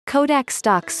Kodak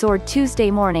stock soared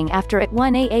Tuesday morning after it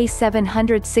won a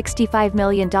 $765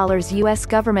 million U.S.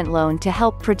 government loan to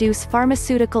help produce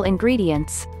pharmaceutical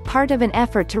ingredients, part of an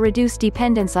effort to reduce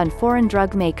dependence on foreign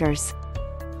drug makers.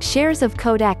 Shares of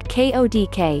Kodak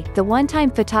KODK, the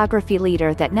one-time photography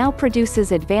leader that now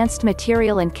produces advanced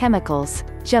material and chemicals,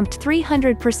 jumped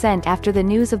 300% after the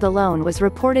news of the loan was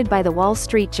reported by the Wall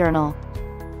Street Journal.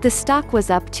 The stock was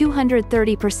up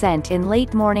 230% in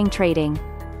late morning trading.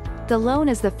 The loan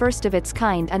is the first of its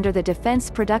kind under the Defense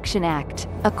Production Act,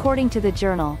 according to the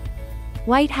Journal.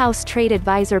 White House trade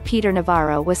advisor Peter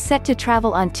Navarro was set to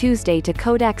travel on Tuesday to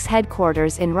Kodak's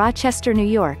headquarters in Rochester, New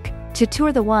York, to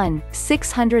tour the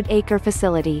 600-acre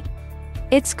facility.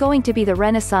 "It's going to be the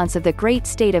renaissance of the great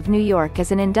state of New York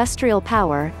as an industrial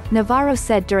power," Navarro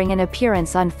said during an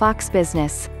appearance on Fox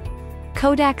Business.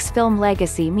 Kodak's film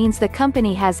legacy means the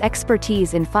company has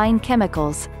expertise in fine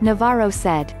chemicals, Navarro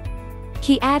said.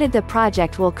 He added the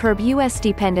project will curb U.S.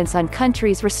 dependence on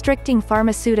countries restricting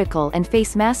pharmaceutical and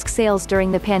face mask sales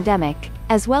during the pandemic,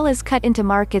 as well as cut into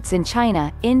markets in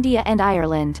China, India and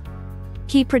Ireland.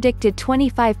 He predicted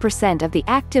 25% of the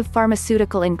active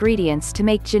pharmaceutical ingredients to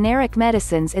make generic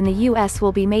medicines in the U.S.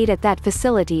 will be made at that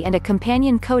facility and a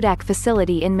companion Kodak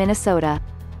facility in Minnesota.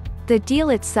 The deal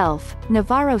itself,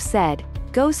 Navarro said,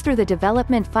 goes through the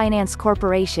Development Finance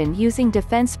Corporation using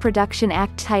Defense Production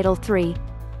Act Title III.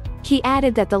 He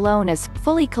added that the loan is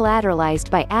fully collateralized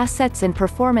by assets and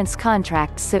performance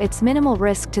contracts, so it's minimal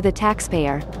risk to the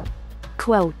taxpayer.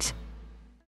 Quote,